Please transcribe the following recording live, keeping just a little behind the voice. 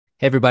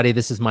Hey, everybody,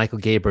 this is Michael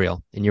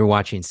Gabriel, and you're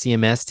watching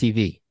CMS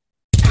TV.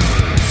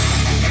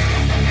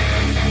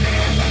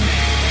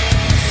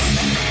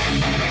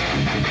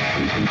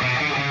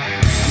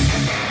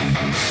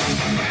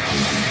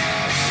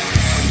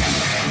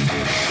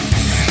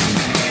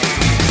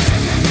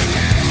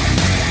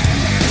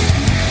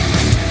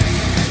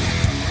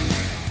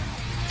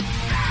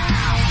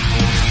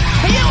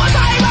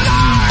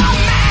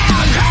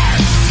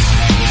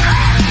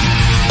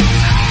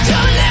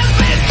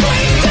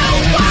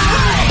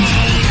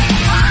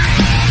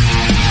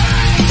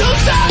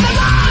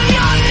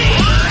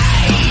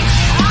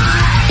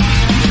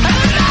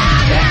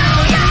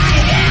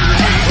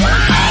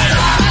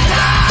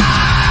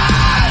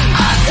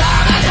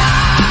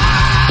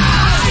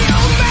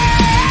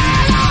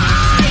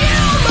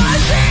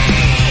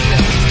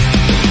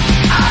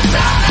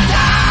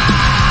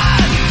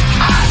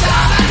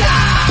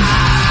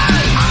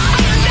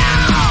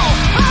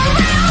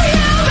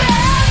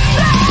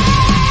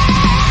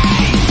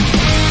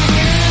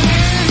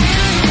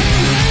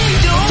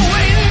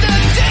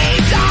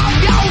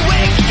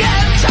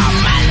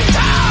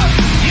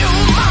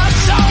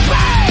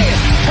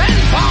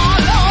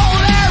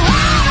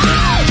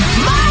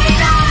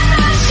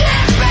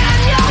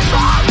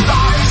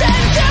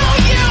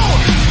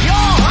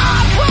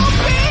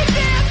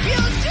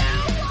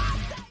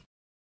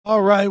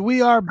 All right,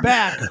 we are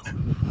back.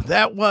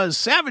 That was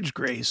Savage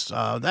Grace.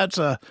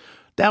 That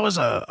was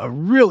a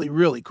really,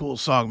 really cool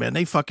song, man.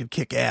 They fucking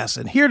kick ass.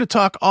 And here to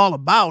talk all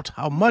about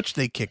how much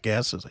they kick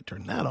ass, as I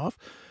turn that off,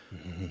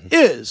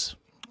 is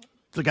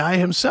the guy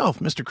himself,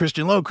 Mr.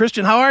 Christian Lowe.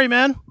 Christian, how are you,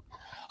 man?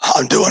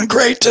 I'm doing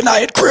great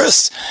tonight,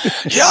 Chris.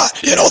 Yeah,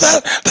 you know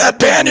that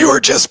band you were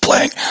just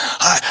playing.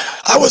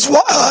 I was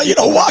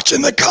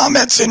watching the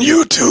comments in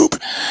YouTube,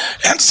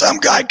 and some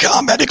guy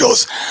commented. He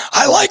goes,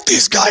 "I like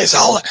these guys.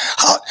 How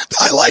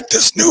I like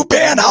this new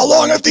band. How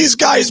long have these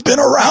guys been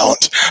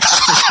around?"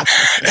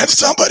 And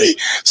somebody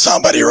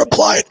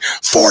replied,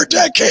 4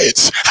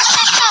 decades.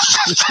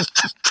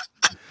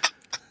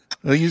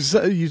 Well,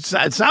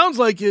 it sounds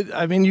like it.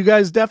 I mean, you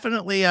guys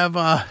definitely have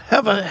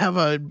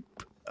a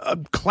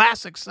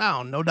classic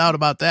sound, no doubt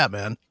about that,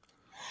 man.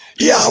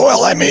 Yeah,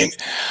 well, I mean,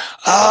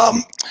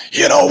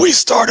 we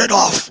started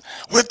off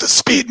with the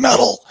speed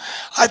metal.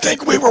 I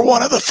think we were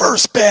one of the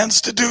first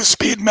bands to do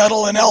speed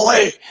metal in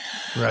LA.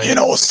 Right. You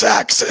know,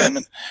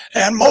 Saxon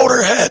and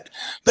Motorhead,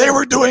 they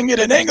were doing it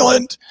in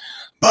England,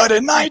 but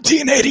in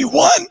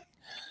 1981,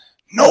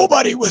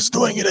 nobody was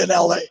doing it in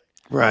LA.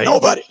 Right.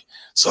 Nobody.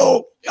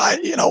 So,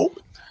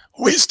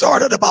 we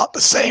started about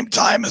the same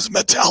time as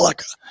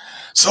Metallica.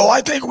 So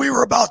I think we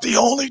were about the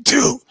only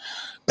 2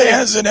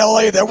 bands in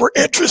LA that were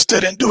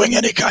interested in doing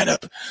any kind of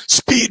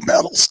speed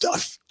metal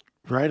stuff.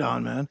 Right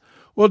on, man.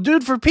 Well,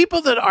 dude, for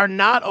people that are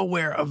not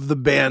aware of the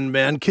band,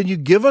 man, can you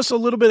give us a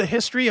little bit of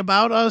history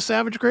about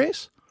Savage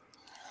Grace?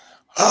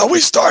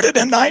 We started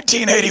in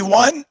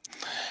 1981.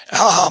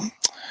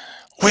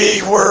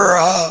 We were,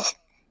 I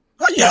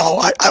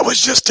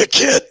was just a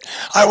kid.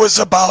 I was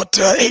about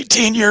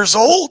 18 years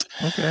old.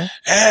 Okay.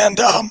 And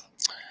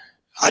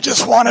I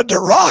just wanted to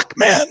rock,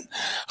 man.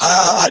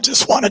 I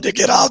just wanted to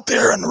get out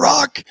there and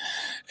rock.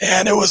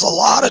 And it was a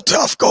lot of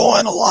tough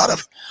going, a lot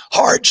of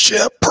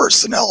hardship,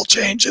 personnel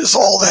changes,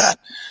 all that.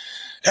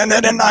 And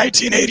then in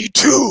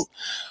 1982,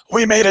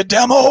 we made a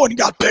demo and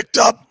got picked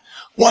up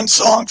 1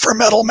 song for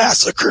Metal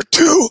Massacre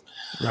 2,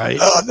 right?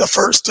 The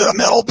first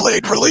Metal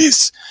Blade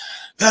release.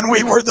 Then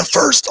we were the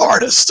first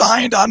artist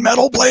signed on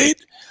Metal Blade.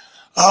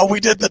 We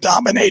did the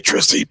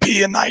Dominatrix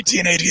EP in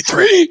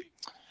 1983.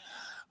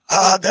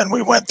 Then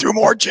we went through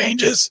more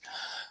changes.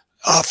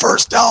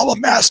 First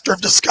album, Master of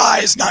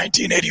Disguise,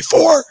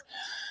 1984.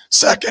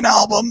 Second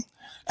album,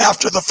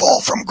 After the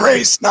Fall from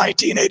Grace,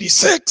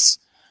 1986.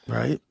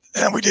 Right.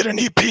 And we did an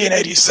EP in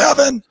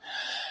 87.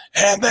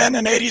 And then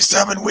in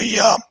 87, we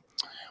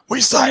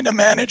signed a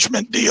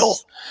management deal.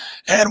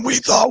 And we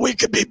thought we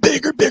could be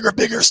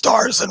bigger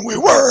stars than we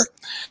were.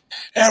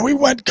 And we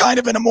went kind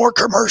of in a more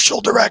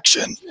commercial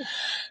direction.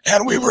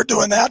 And we were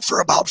doing that for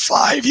about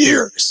 5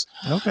 years.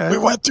 Okay. We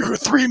went through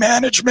 3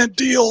 management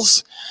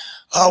deals.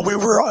 We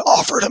were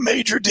offered a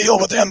major deal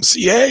with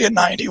MCA in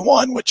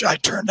 91, which I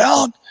turned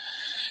down.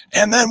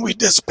 And then we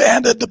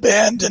disbanded the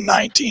band in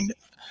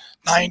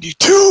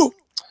 1992.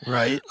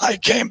 Right. I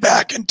came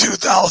back in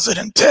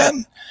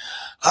 2010,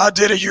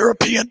 did a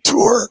European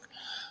tour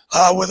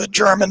with a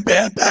German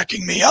band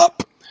backing me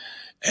up.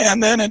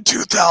 And then in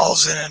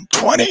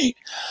 2020,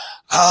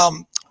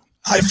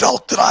 I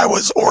felt that I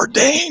was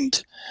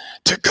ordained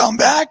to come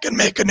back and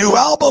make a new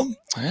album.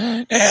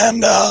 Right.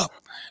 And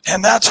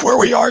that's where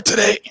we are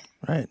today.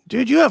 Right.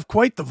 Dude, you have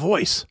quite the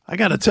voice, I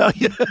got to tell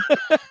you.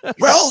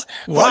 Well,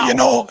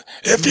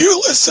 if you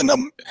listen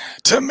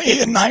to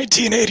me in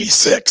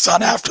 1986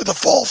 on After the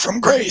Fall from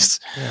Grace,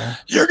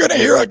 you're going to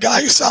hear a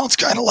guy who sounds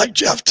kind of like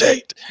Jeff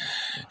Tate.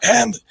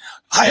 And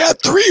I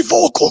had 3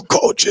 vocal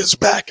coaches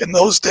back in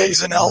those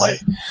days in LA.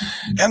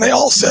 And they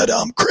all said,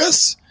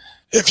 Chris,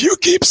 if you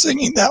keep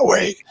singing that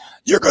way,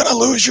 you're going to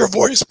lose your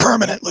voice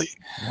permanently.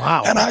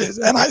 Wow. And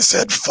I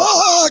said,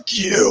 fuck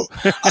you.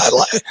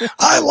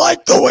 I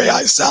like the way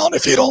I sound.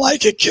 If you don't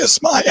like it,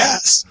 kiss my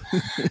ass.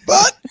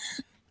 But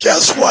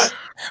guess what?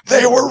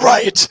 They were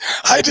right.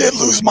 I did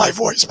lose my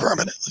voice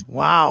permanently.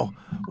 Wow.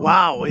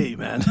 Wow, hey,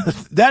 man.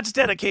 That's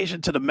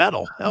dedication to the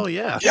metal. Hell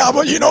yeah. Yeah,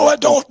 but you know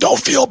what? Don't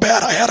feel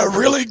bad. I had a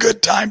really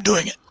good time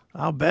doing it.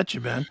 I'll bet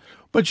you, man.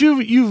 But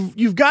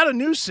you've got a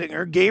new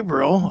singer,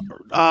 Gabriel.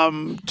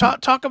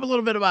 Talk a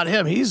little bit about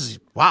him. He's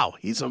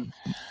amazing.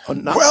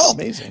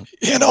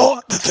 You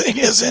know, the thing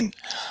is,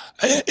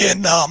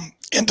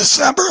 in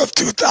December of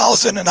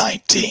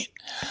 2019,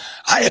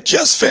 I had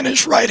just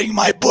finished writing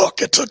my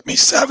book. It took me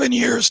 7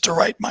 years to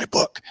write my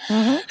book,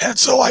 and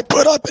so I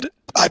put up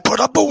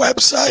a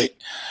website.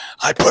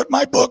 I put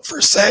my book for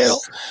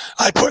sale.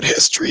 I put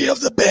history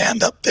of the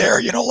band up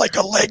there, you know, like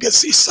a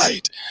legacy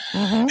site.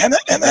 And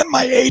then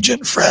my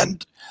agent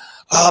friend,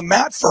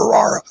 Matt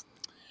Ferrara,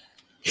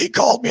 he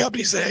called me up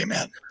and he said, hey,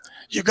 man,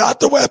 you got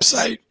the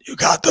website, you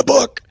got the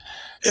book.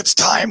 It's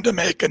time to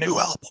make a new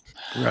album.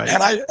 Right.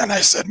 And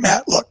I said,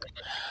 Matt, look,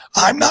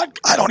 I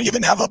don't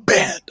even have a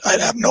band.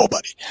 I'd have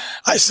nobody.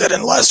 I said,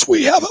 unless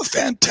we have a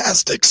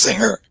fantastic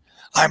singer,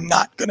 I'm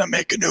not going to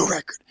make a new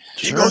record.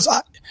 Sure.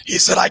 He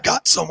said, I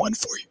got someone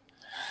for you.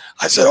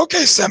 I said,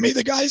 okay, send me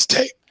the guy's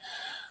tape.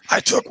 I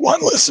took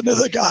one listen to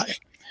the guy,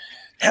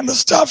 and the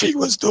stuff he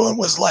was doing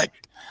was like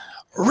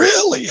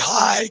really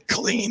high,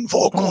 clean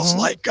vocals,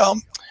 like,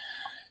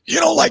 you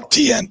know, like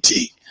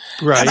TNT.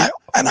 Right.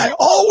 And I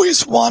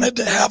always wanted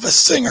to have a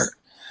singer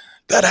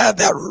that had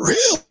that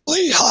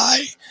really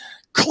high,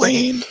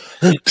 clean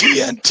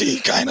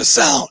TNT kind of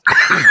sound.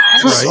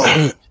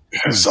 Right.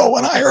 So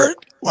when I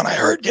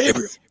heard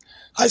Gabriel,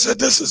 I said,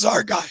 this is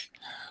our guy.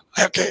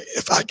 Okay,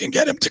 if I can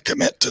get him to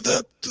commit to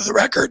the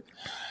record,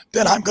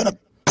 then I'm going to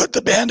put the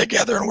band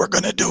together and we're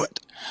going to do it.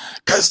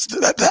 Because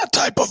that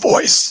type of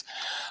voice,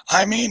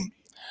 I mean,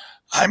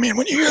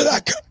 when you hear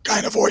that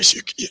kind of voice,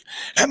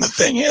 and the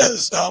thing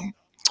is,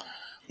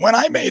 when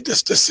I made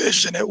this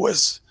decision, it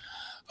was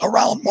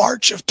around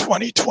March of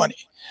 2020,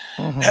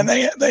 and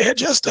they had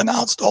just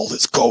announced all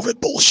this COVID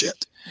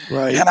bullshit,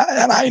 right?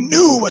 And I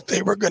knew what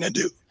they were going to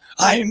do.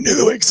 I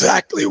knew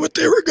exactly what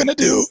they were going to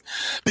do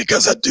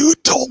because a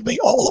dude told me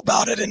all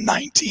about it in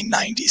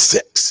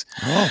 1996.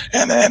 Oh.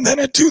 And then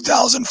in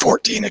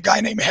 2014, a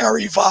guy named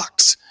Harry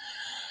Vox,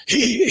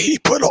 he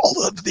put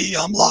all of the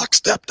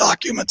Lockstep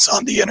documents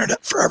on the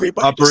internet for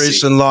everybody Operation to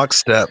see.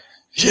 Lockstep.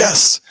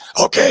 Yes.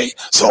 Okay.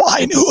 So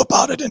I knew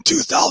about it in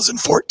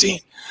 2014.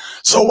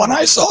 So when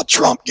I saw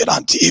Trump get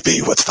on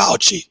TV with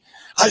Fauci,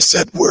 I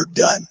said, we're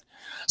done.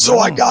 So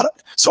I got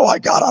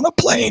on a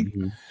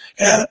plane.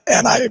 And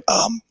I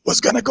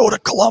was going to go to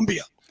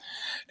Colombia,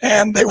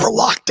 and they were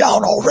locked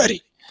down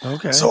already.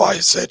 Okay. So I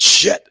said,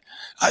 shit.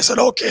 I said,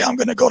 okay, I'm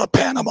going to go to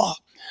Panama.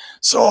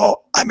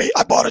 So I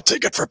bought a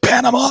ticket for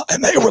Panama,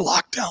 and they were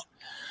locked down.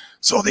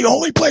 So the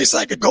only place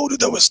I could go to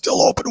that was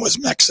still open was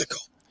Mexico.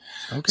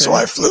 Okay. So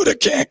I flew to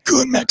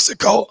Cancun,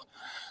 Mexico,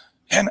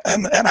 and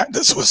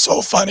this was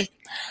so funny.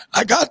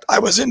 I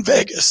was in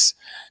Vegas,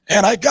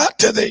 and I got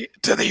to the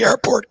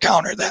airport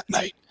counter that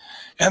night,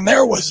 and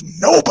there was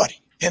nobody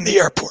in the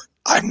airport.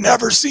 I've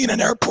never seen an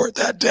airport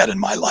that dead in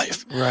my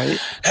life. Right.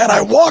 And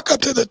I walk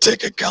up to the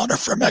ticket counter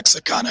for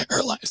Mexicana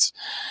Airlines.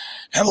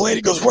 And the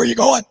lady goes, where are you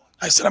going?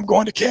 I said, I'm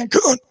going to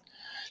Cancun.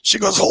 She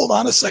goes, hold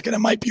on a second. It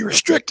might be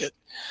restricted.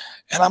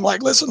 And I'm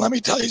like, listen, let me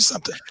tell you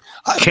something.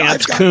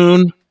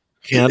 Cancun.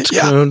 Yeah.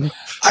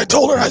 I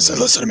told her, I said,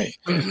 listen to me.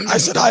 I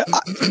said,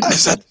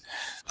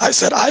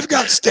 I've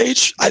got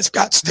stage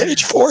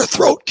 4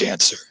 throat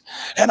cancer.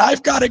 And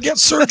I've got to get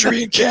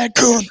surgery in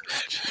Cancun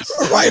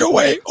right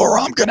away or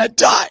I'm going to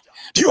die.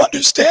 Do you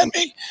understand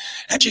me?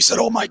 And she said,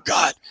 oh, my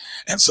God.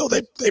 And so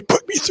they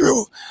put me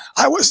through.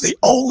 I was the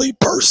only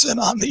person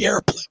on the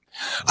airplane.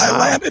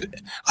 Wow.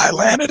 I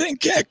landed in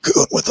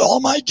Cancun with all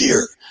my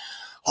gear,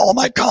 all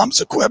my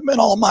comms equipment,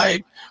 all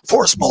my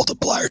force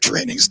multiplier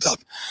training stuff.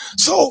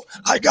 So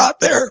I got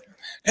there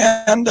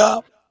and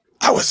I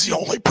was the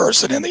only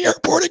person in the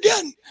airport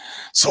again.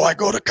 So I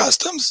go to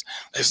customs.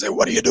 They say,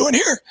 what are you doing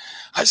here?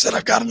 I said,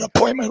 I've got an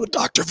appointment with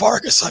Dr.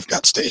 Vargas. I've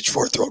got stage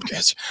 4 throat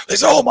cancer. They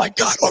said, oh, my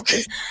God.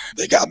 Okay.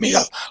 They got me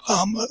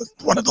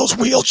one of those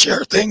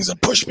wheelchair things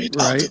and pushed me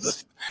down to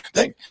the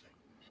thing.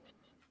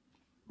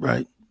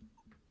 Right.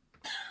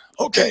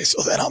 Okay.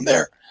 So then I'm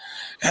there.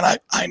 And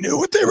I knew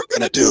what they were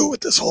going to do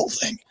with this whole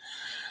thing.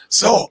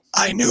 So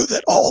I knew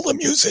that all the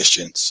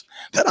musicians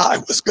that I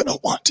was going to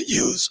want to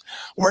use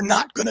were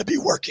not going to be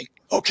working.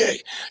 Okay.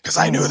 Because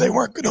I knew they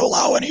weren't going to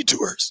allow any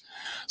tours.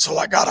 So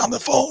I got on the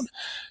phone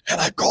and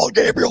I called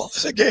Gabriel. I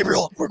said,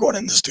 Gabriel, we're going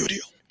in the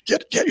studio.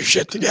 Get your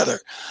shit together.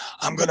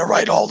 I'm going to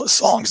write all the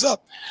songs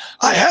up.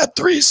 I had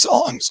 3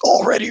 songs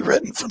already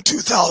written from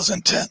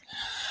 2010.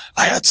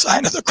 I had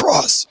Sign of the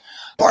Cross,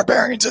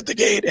 Barbarians at the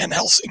Gate, and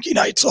Helsinki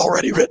Nights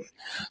already written.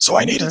 So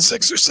I needed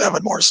 6 or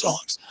 7 more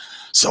songs.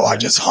 So I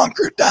just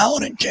hunkered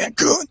down in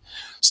Cancun,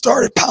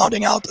 started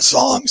pounding out the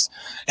songs,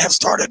 and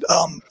started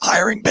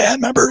hiring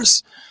band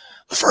members.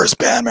 the first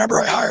band member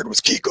I hired was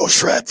Kiko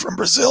Shred from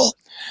Brazil.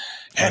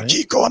 And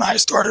Kiko and I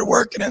started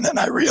working, and then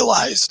I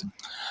realized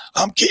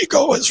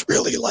Kiko is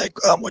really like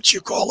what you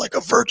call like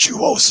a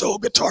virtuoso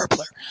guitar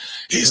player.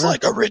 He's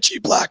like a Richie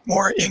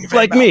Blackmore, Yngwie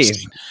like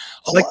Malmsteen.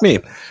 Like me.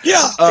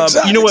 Yeah,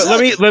 exactly. You know what?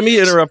 Exactly. Let me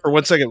interrupt for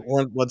 1 second.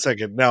 One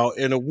second. Now,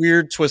 in a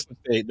weird twist of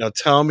fate, now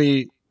tell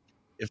me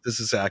if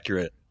this is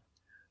accurate.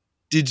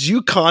 Did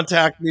you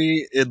contact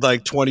me in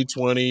like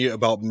 2020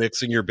 about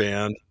mixing your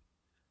band?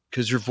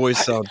 Because your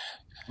voice sounds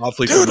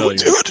awfully familiar.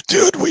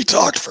 Dude, we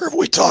talked for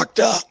about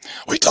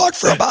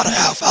a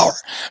half hour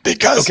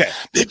because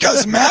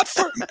Matt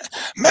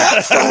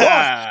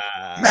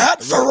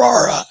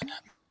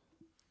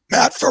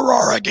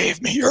Ferrara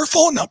gave me your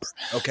phone number.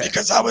 Okay.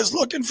 Because I was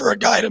looking for a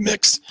guy to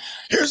mix.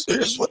 Here's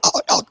what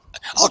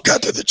I'll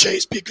cut to the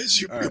chase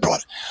because you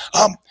brought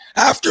it.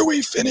 After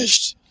we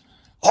finished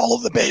all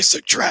of the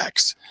basic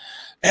tracks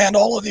and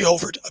all of the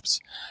overdubs,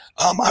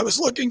 I was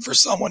looking for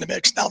someone to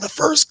mix. Now, the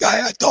first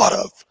guy I thought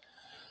of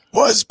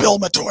was Bill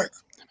Matoyer,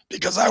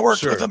 because I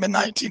worked with him in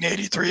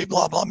 1983,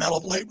 blah, blah, Metal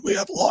Blade. We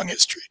have a long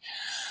history.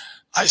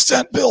 I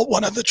sent Bill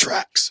one of the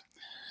tracks,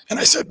 and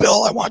I said,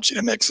 Bill, I want you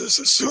to mix this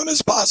as soon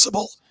as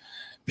possible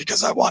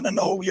because I want to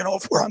know,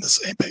 if we're on the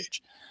same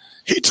page.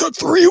 He took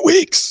 3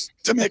 weeks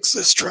to mix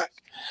this track.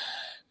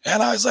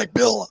 And I was like,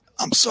 Bill,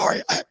 I'm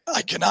sorry.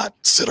 I cannot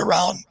sit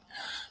around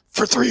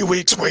for 3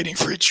 weeks waiting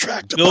for each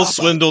track to Bill pop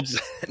swindled.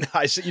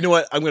 I said, you know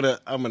what? I'm gonna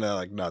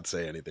like not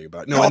say anything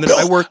about it. No, No, and then Bill,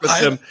 I worked with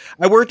him.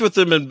 I worked with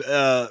him in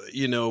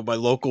my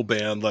local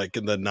band, like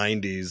in the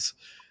 90s.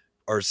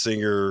 Our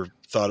singer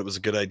thought it was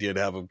a good idea to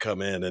have him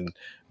come in and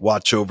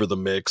watch over the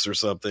mix or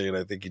something. And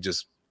I think he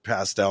just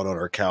passed out on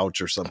our couch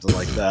or something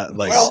like that.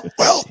 Like,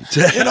 well,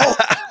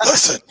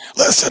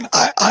 listen,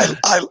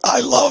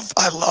 I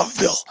love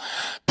Bill.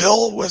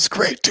 Bill was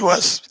great to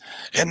us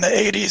in the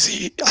 80s.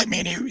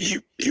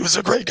 He was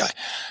a great guy,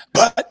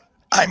 but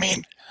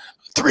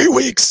 3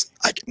 weeks,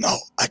 I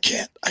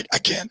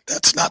can't.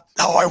 That's not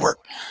how I work.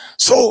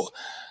 So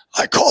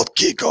I called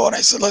Kiko and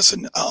I said,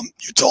 listen,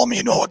 you told me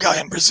you know a guy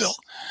in Brazil.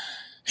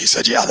 He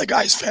said, yeah, the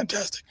guy's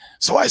fantastic.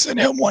 So I sent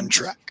him one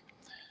track,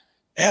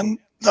 and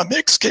the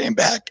mix came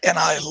back, and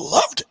I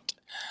loved it.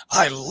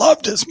 I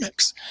loved his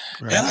mix.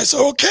 Right. And I said,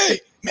 okay,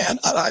 man,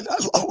 I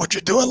love what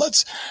you're doing.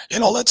 Let's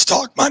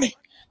talk money.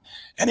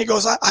 And he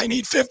goes, I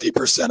need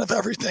 50% of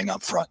everything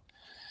up front.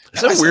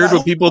 Is that weird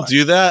when people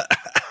do that?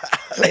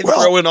 They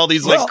throw in all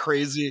these like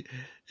crazy.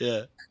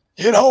 Yeah.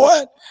 You know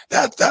what?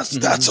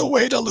 That's a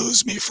way to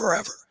lose me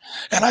forever.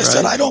 And I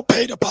said, I don't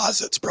pay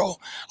deposits, bro.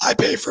 I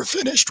pay for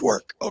finished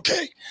work.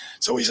 Okay.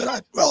 So he said,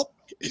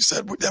 he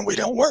said, then we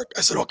don't work.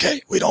 I said,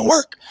 okay, we don't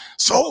work.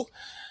 So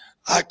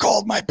I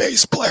called my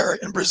bass player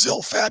in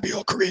Brazil,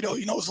 Fabio Carrito.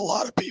 He knows a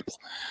lot of people.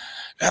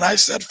 And I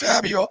said,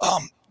 Fabio,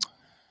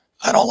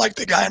 I don't like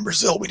the guy in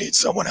Brazil. We need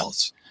someone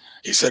else.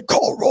 He said,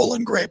 call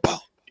Roland Grapau.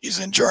 He's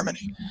in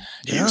Germany.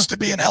 He used to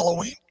be in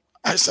Halloween.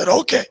 I said,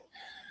 okay.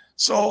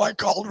 So I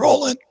called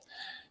Roland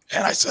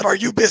and I said, are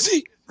you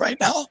busy right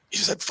now? He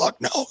said, fuck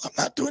no, I'm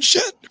not doing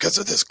shit because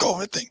of this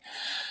COVID thing.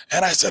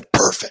 And I said,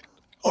 perfect.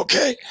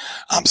 Okay,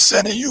 I'm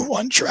sending you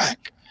one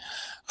track.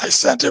 I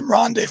sent him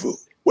Rendezvous,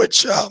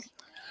 which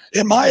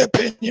in my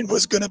opinion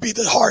was going to be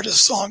the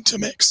hardest song to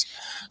mix.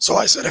 So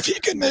I said, if he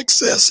can mix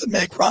this and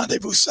make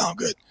Rendezvous sound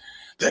good,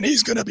 then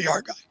he's going to be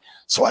our guy.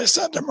 So I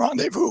sent him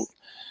Rendezvous,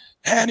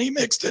 and he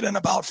mixed it in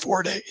about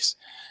 4 days.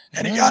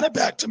 And he got it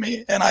back to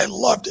me, and I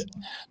loved it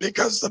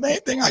because the main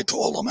thing I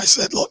told him, I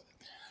said, look,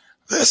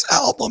 this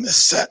album is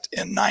set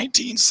in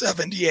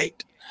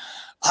 1978.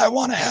 I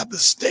want to have the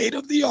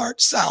state-of-the-art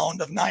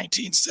sound of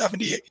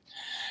 1978.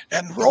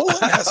 And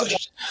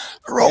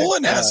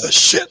Roland has a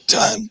shit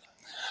ton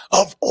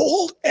of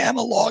old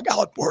analog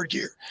outboard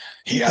gear.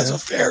 He has a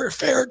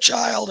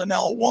Fairchild, an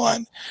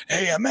L1,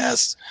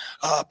 AMS,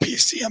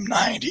 PCM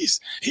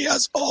 90s. He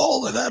has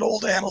all of that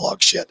old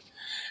analog shit.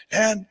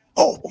 And,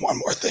 one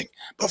more thing.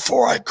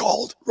 Before I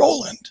called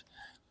Roland,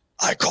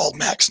 I called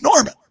Max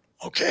Norman,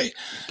 okay?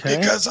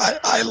 Because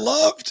I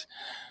loved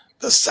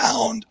the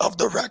sound of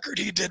the record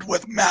he did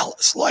with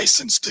Malice,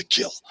 License to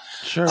Kill.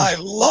 Sure. I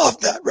love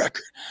that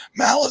record.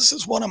 Malice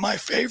is one of my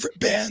favorite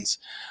bands.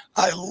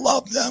 I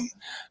love them.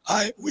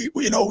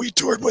 We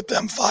toured with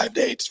them 5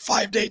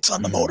 dates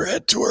on the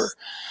Motorhead tour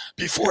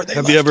before they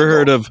Have you ever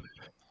heard of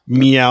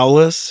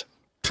Meowless?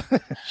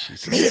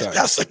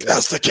 That's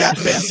the cat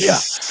band. Yeah,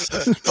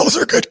 those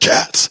are good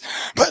cats.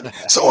 But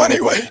so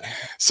anyway,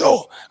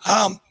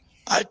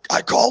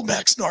 I called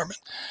Max Norman,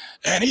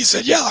 and he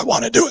said, "Yeah, I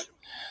want to do it,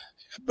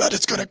 but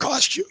it's going to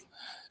cost you."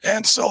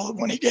 And so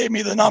when he gave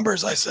me the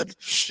numbers, I said,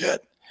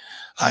 "Shit."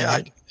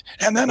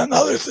 And then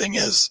another thing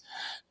is,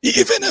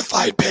 even if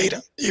I paid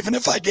him, even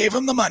if I gave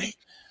him the money,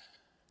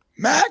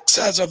 Max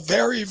has a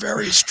very,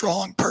 very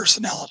strong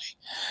personality.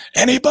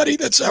 Anybody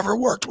that's ever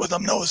worked with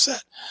him knows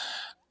that.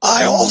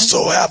 I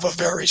also have a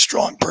very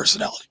strong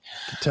personality.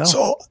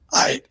 So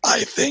I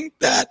think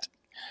that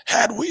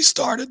had we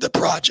started the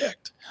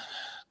project,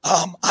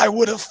 I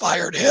would have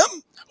fired him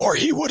or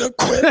he would have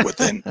quit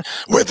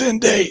within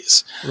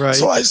days. Right.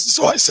 So I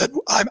said,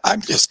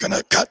 I'm just going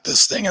to cut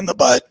this thing in the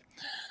bud.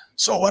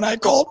 So when I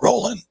called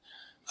Roland,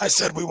 I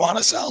said, we want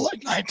to sound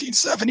like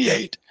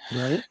 1978.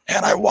 Right.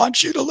 And I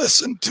want you to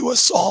listen to a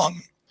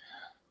song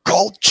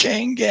called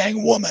Chain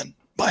Gang Woman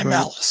by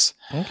Malice.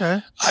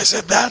 Okay. I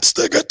said, that's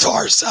the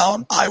guitar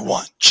sound I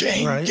want.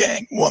 Chain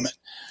Gang Woman.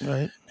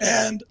 Right.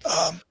 And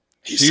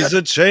she's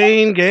a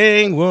chain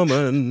gang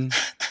woman,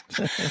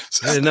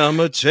 and I'm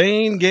a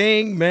chain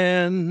gang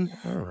man.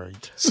 All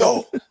right.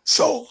 So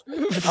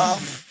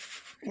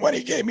when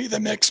he gave me the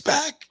mix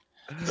back,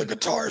 the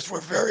guitars were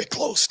very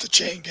close to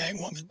Chain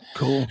Gang Woman.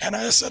 Cool. And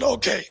I said,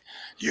 okay,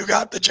 you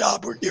got the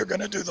job. You're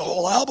going to do the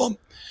whole album.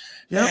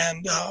 Yep.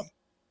 And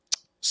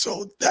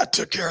so that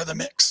took care of the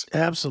mix.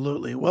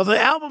 Absolutely. Well, the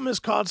album is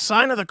called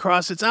Sign of the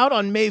Cross. It's out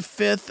on May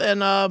 5th.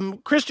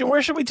 And Christian,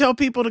 where should we tell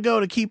people to go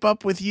to keep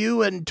up with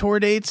you and tour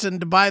dates and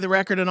to buy the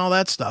record and all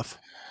that stuff?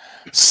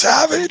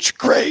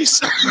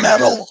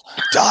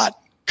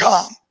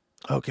 SavageGraceMetal.com.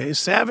 Okay,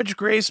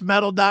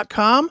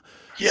 SavageGraceMetal.com.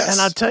 Yes.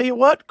 And I'll tell you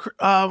what,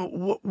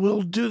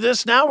 we'll do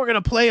this now. We're going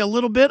to play a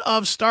little bit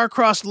of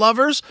Star-Crossed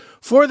Lovers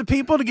for the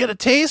people to get a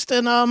taste.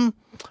 And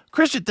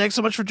Christian, thanks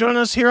so much for joining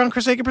us here on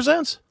Chris Akin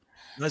Presents.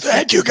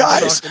 Thank you,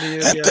 guys.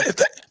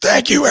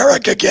 Thank you,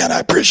 Eric, again. I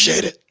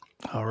appreciate it.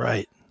 All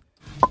right.